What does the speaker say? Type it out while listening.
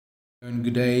And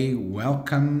good day,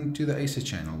 welcome to the ACER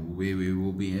channel, where we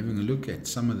will be having a look at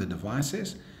some of the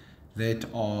devices that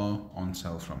are on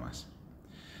sale from us.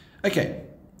 Okay,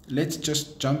 let's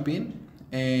just jump in,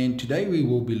 and today we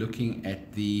will be looking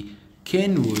at the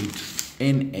KENWOOD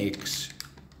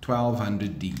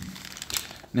NX1200d.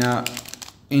 Now,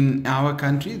 in our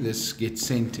country, this gets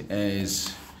sent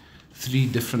as three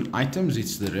different items.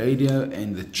 It's the radio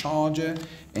and the charger,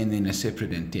 and then a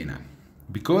separate antenna.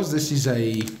 Because this is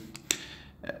a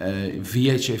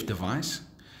VHF device,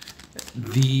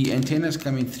 the antennas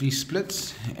come in three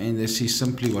splits, and this is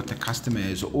simply what the customer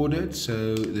has ordered.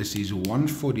 So this is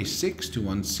 146 to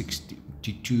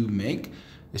 162 meg.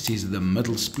 This is the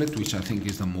middle split, which I think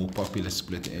is the more popular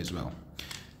split as well.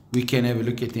 We can have a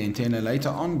look at the antenna later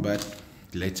on, but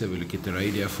let's have a look at the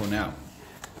radio for now.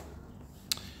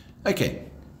 Okay,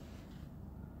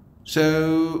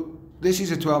 so this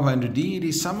is a 1200D. It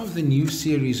is some of the new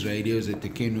series radios that the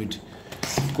KENWOOD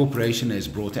Corporation has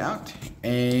brought out,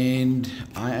 and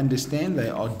I understand they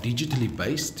are digitally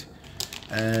based.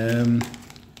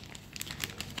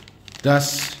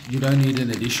 Thus, you don't need an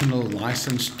additional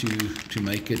license to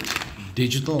make it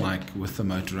digital like with the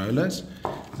Motorola's.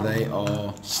 They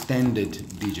are standard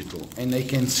digital, and they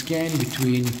can scan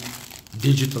between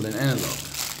digital and analog.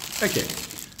 Okay,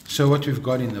 so what we've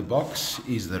got in the box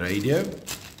is the radio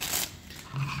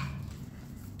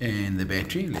and the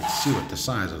battery. Let's see what the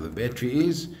size of the battery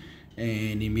is,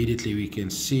 and immediately we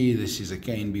can see this is a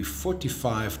KNB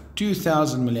 45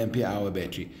 2000 mAh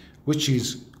battery, which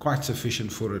is quite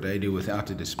sufficient for a radio without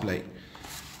a display.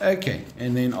 Okay,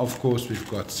 and then of course we've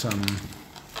got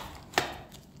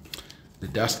the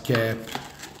dust cap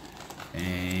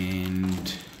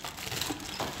and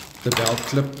the belt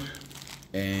clip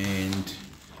and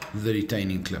the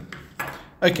retaining clip.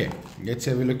 Okay, let's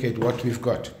have a look at what we've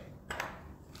got.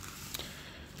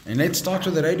 And let's start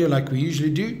with the radio like we usually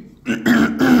do.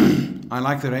 I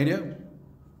like the radio.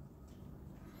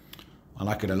 I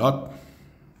like it a lot.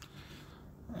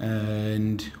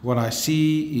 And what I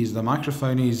see is the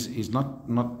microphone is not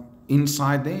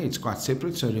inside there. It's quite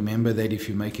separate. So remember that if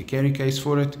you make a carry case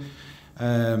for it,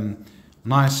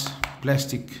 nice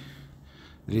plastic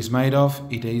that is made of.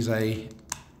 It is a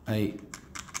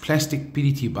plastic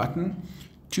PDT button,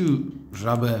 two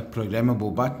rubber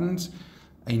programmable buttons,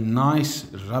 a nice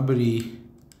rubbery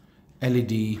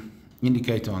LED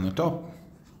indicator on the top.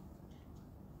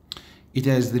 It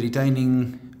has the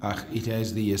it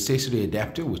has the accessory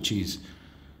adapter, which is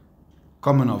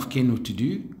common of KENWOOD to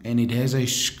do, and it has a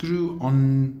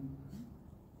screw-on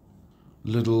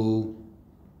little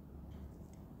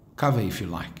cover, if you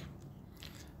like.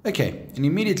 Okay, and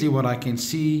immediately what I can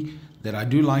see that I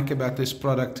do like about this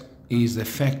product is the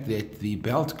fact that the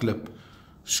belt clip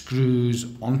screws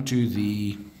onto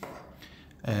the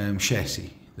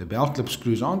chassis. The belt clip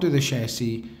screws onto the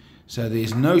chassis, so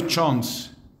there's no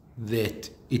chance that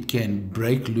it can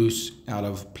break loose out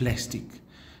of plastic.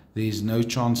 There's no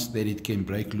chance that it can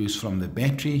break loose from the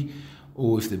battery,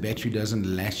 or if the battery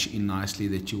doesn't latch in nicely,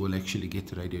 that you will actually get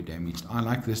the radio damaged. I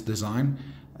like this design.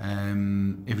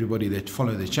 Everybody that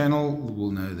follow the channel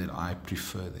will know that I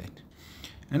prefer that.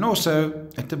 And also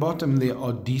at the bottom there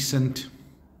are decent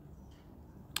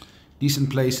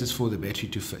places for the battery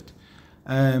to fit.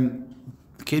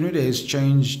 KENWOOD has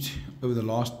changed over the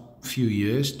last few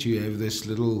years to have this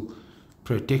little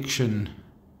protection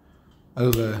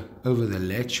over the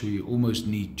latch, where you almost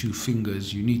need two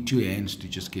fingers. You need two hands to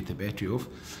just get the battery off,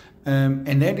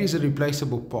 and that is a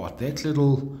replaceable part. That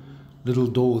little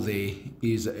door there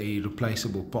is a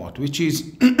replaceable part, which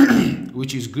is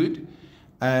good.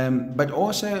 But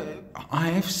also I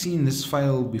have seen this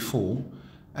fail before.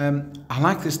 I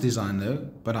like this design though,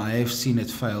 but I have seen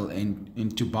it fail,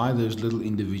 and to buy those little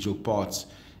individual parts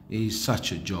is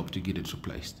such a job to get it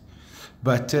replaced.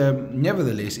 But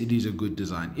nevertheless, it is a good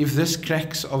design. If this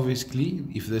cracks, obviously,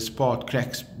 if this part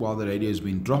cracks while the radio has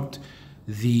been dropped,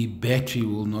 the battery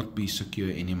will not be secure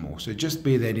anymore. So just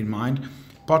bear that in mind.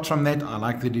 Apart from that, I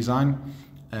like the design,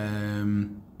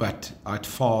 but I'd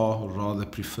far rather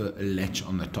prefer a latch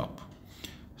on the top.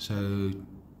 So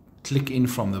click in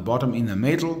from the bottom in the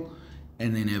middle,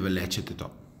 and then have a latch at the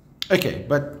top. Okay,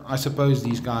 but I suppose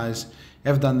these guys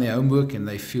have done their homework and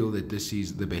they feel that this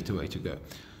is the better way to go.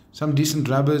 Some decent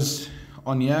rubbers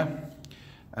on here,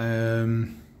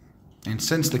 and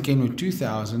since the KENWOOD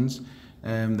 2000s,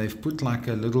 they've put like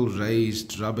a little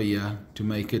raised rubber here to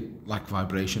make it like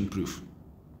vibration proof.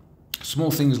 Small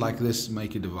things like this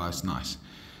make a device nice,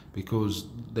 because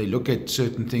they look at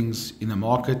certain things in the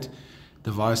market,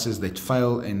 devices that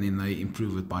fail, and then they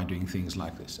improve it by doing things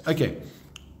like this. Okay,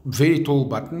 very tall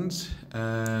buttons,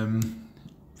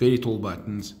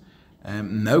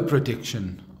 no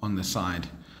protection on the side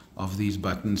of these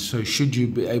buttons. So should you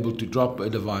be able to drop a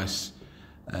device,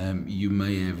 you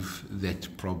may have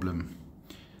that problem.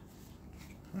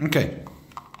 Okay,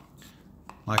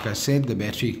 like I said, the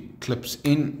battery clips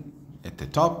in at the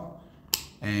top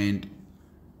and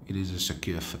it is a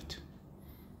secure fit.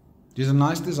 It is a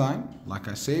nice design, like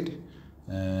I said.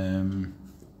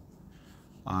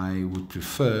 I would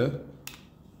prefer,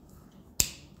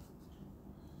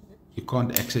 you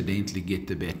can't accidentally get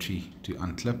the battery to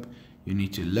unclip. You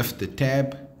need to lift the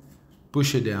tab,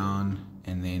 push it down,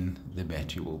 and then the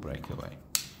battery will break away.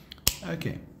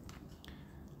 Okay.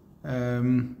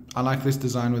 I like this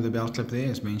design with the belt clip there.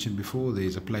 As mentioned before,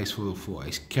 there's a place for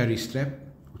a carry strap,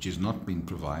 which is not been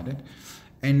provided.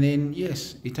 And then,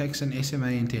 yes, it takes an SMA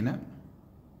antenna.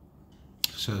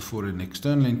 So for an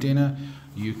external antenna,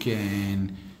 you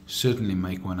can certainly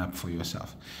make one up for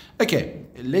yourself. Okay,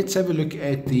 let's have a look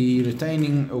at the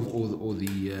retaining or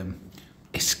the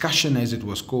escutcheon, as it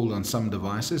was called on some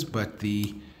devices, but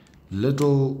the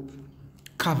little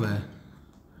cover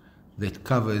that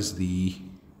covers the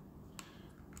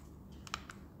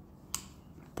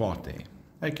part there.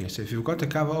 Okay, so if you've got the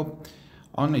cover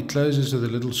on, it closes with a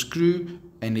little screw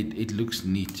and it looks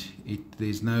neat.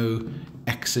 There's no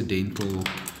accidental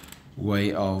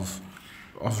way of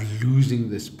losing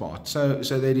this part. So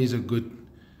that is a good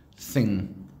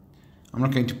thing. I'm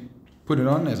not going to put it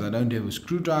on as I don't have a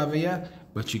screwdriver here,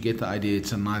 but you get the idea.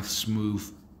 It's a nice smooth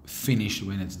finish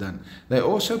when it's done. They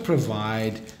also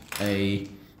provide a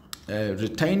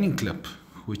retaining clip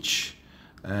which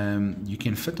you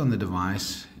can fit on the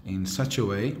device in such a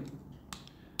way,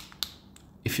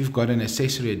 if you've got an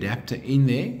accessory adapter in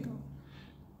there,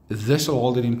 this will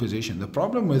hold it in position. The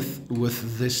problem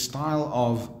with this style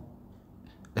of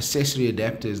accessory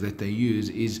adapters that they use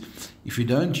is if you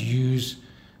don't use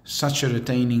such a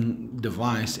retaining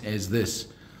device as this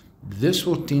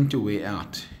will tend to wear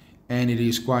out, and it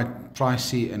is quite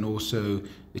pricey and also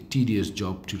a tedious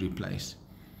job to replace.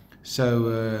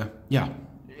 So yeah,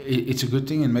 it's a good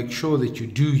thing, and make sure that you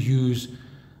do use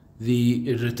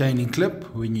the retaining clip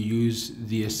when you use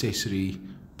the accessory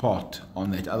part on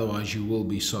that. Otherwise you will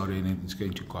be sorry and it's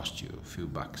going to cost you a few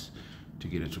bucks to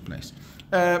get it replaced.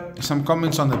 Some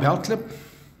comments on the belt clip.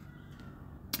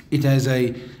 It has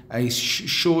a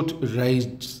short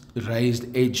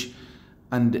raised edge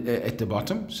at the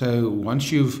bottom, so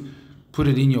once you've put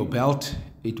it in your belt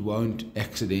it won't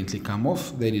accidentally come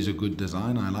off. That is a good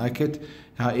design, I like it.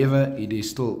 However, it is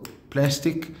still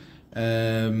plastic,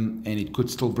 and it could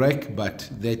still break, but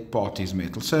that part is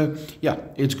metal. So yeah,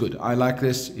 it's good. I like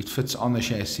this. It fits on the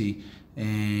chassis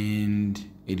and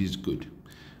it is good.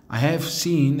 I have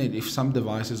seen that if some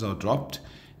devices are dropped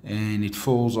and it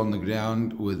falls on the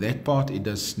ground with that part, it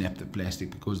does snap the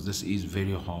plastic because this is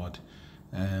very hard.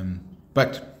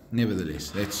 But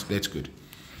nevertheless, that's good.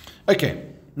 Okay,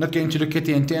 not going to look at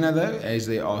the antenna though, as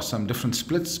there are some different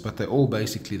splits, but they're all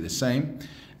basically the same.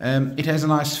 It has a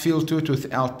nice feel to it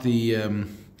without the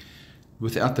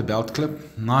belt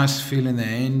clip. Nice feel in the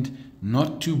hand,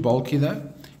 not too bulky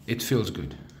though. It feels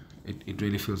good. It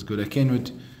really feels good. A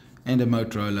KENWOOD and a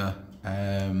Motorola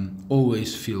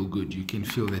always feel good. You can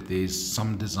feel that there's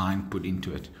some design put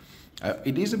into it.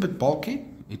 It is a bit bulky.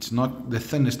 It's not the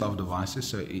thinnest of devices,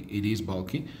 so it is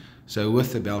bulky. So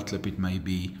with the belt clip, it may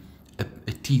be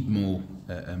a teed more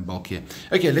bulkier.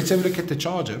 Okay, let's have a look at the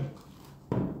charger.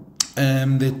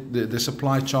 The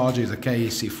supply charger is a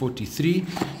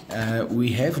KEC43.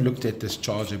 We have looked at this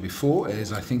charger before,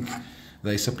 as I think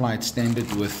they supply it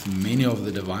standard with many of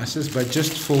the devices, but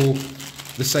just for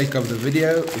the sake of the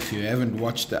video, if you haven't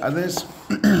watched the others,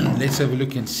 let's have a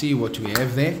look and see what we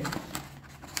have there.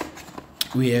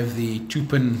 We have the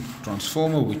 2-pin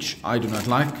transformer, which I do not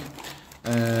like,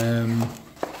 and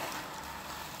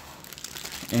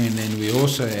then we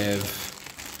also have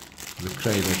the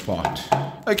cradle part.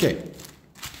 Okay,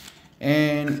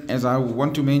 and as I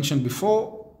want to mention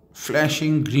before,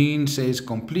 flashing green says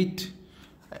complete.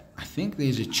 I think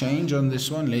there's a change on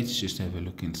this one. Let's just have a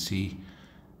look and see.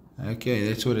 Okay,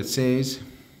 that's what it says.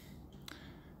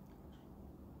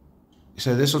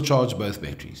 So this will charge both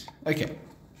batteries. Okay.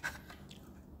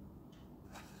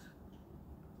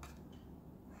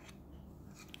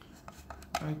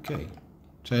 Okay,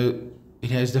 so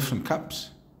it has different cups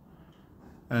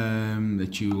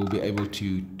that you will be able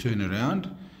to turn around.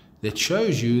 That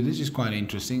shows you, this is quite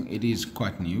interesting, it is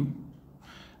quite new.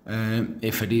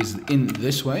 If it is in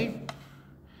this way,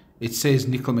 it says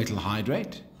nickel metal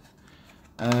hydrate,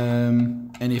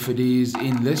 and if it is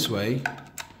in this way,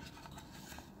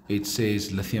 it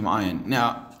says lithium ion.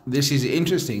 Now this is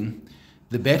interesting.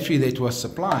 The battery that was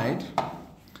supplied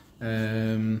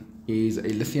is a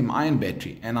lithium-ion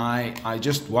battery, and I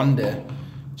just wonder,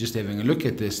 just having a look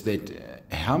at this, that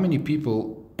how many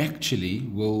people actually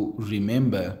will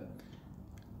remember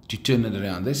to turn it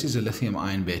around. This is a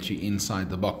lithium-ion battery inside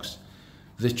the box.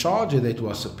 The charger that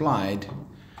was supplied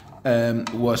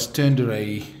was turned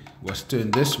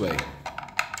this way.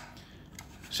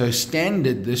 So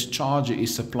standard, this charger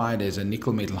is supplied as a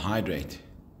nickel metal hydrate.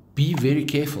 Be very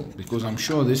careful, because I'm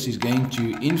sure this is going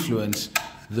to influence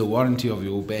the warranty of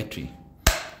your battery.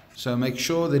 So make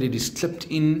sure that it is clipped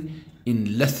in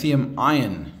lithium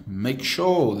ion. Make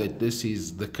sure that this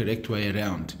is the correct way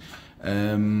around.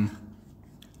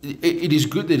 It is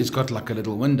good that it's got like a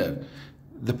little window.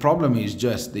 The problem is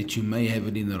just that you may have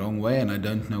it in the wrong way, and I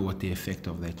don't know what the effect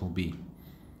of that will be.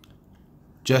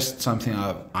 Just something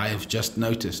I have just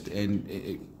noticed,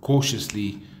 and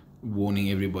cautiously warning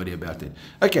everybody about it.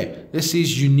 Okay, this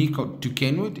is unique to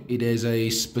Kenwood. It has a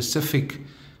specific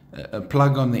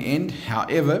plug on the end.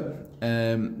 However,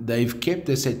 they've kept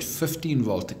this at 15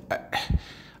 volt.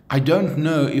 I don't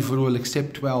know if it will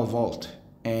accept 12 volt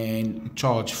and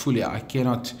charge fully. I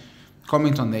cannot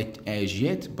comment on that as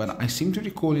yet, but I seem to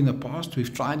recall in the past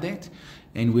we've tried that,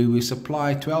 and where we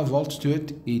supply 12 volts to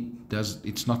it,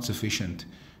 it's not sufficient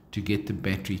to get the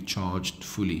battery charged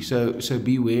fully. So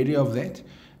be wary of that.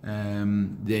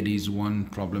 That is one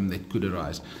problem that could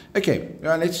arise. Okay,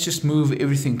 let's just move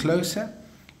everything closer,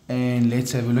 and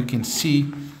let's have a look and see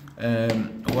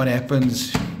what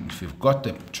happens if we've got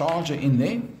the charger in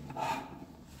there.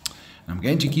 I'm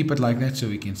going to keep it like that so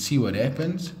we can see what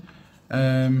happens.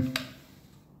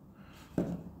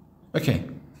 Okay,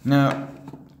 now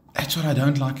that's what I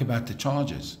don't like about the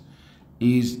chargers,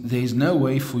 is there's no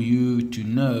way for you to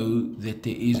know that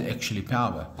there is actually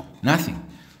power. Nothing.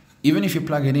 Even if you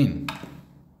plug it in.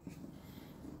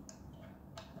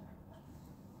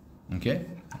 Okay,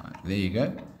 there you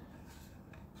go.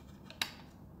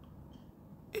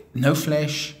 No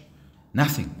flash,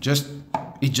 nothing.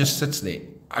 It just sits there.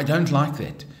 I don't like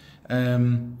that.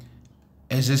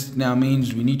 As this now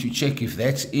means we need to check if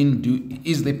that's in.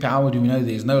 Is there power? Do we know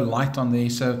there's no light on there?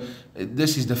 So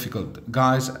this is difficult,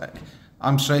 guys.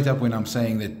 I'm straight up when I'm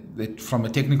saying that from a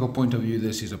technical point of view,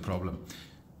 this is a problem.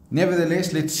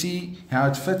 Nevertheless, let's see how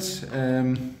it fits.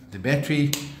 The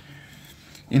battery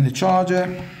in the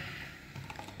charger,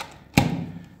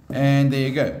 and there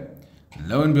you go.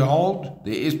 Lo and behold,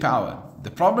 there is power.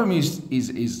 The problem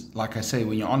is like I say,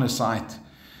 when you're on a site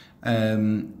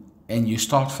and you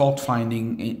start fault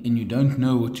finding and you don't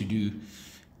know what to do,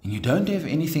 and you don't have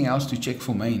anything else to check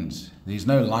for mains. There's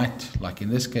no light, like in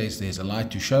this case, there's a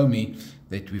light to show me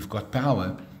that we've got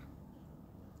power.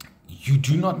 You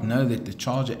do not know that the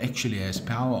charger actually has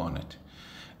power on it.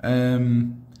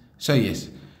 So yes,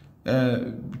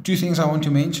 two things I want to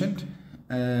mention.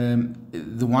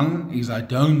 The one is I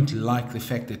don't like the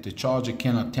fact that the charger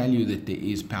cannot tell you that there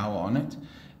is power on it.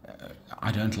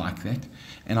 I don't like that.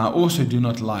 And I also do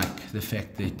not like the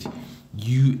fact that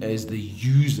you as the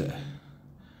user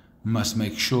must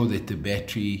make sure that the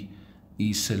battery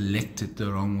is selected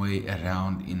the wrong way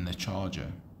around in the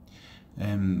charger.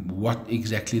 What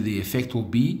exactly the effect will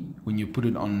be when you put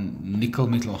it on nickel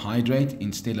metal hydrate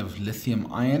instead of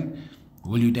lithium ion.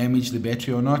 Will you damage the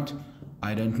battery or not?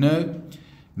 I don't know.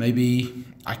 Maybe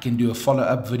I can do a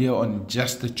follow-up video on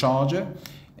just the charger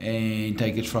and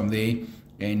take it from there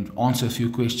and answer a few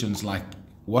questions like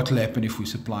what will happen if we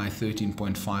supply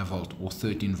 13.5 volt or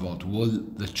 13 volt? Will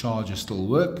the charger still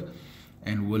work?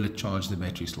 And will it charge the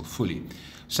battery still fully?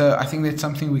 So I think that's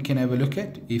something we can have a look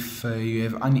at. If you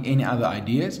have any other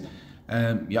ideas,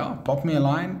 yeah, pop me a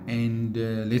line, and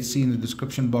let's see in the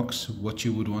description box what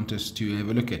you would want us to have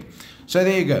a look at. So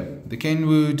there you go, the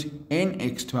Kenwood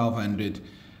NX1200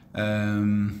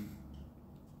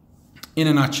 in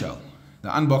a nutshell. The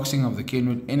unboxing of the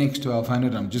Kenwood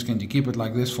NX1200. I'm just going to keep it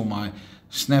like this for my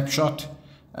snapshot.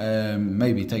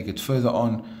 Maybe take it further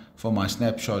on for my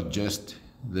snapshot, just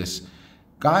this.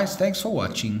 Guys, thanks for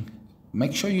watching.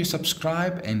 Make sure you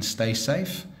subscribe and stay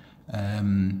safe.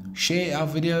 Share our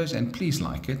videos and please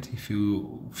like it. If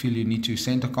you feel you need to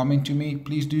send a comment to me,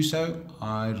 please do so.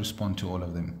 I respond to all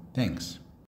of them. Thanks.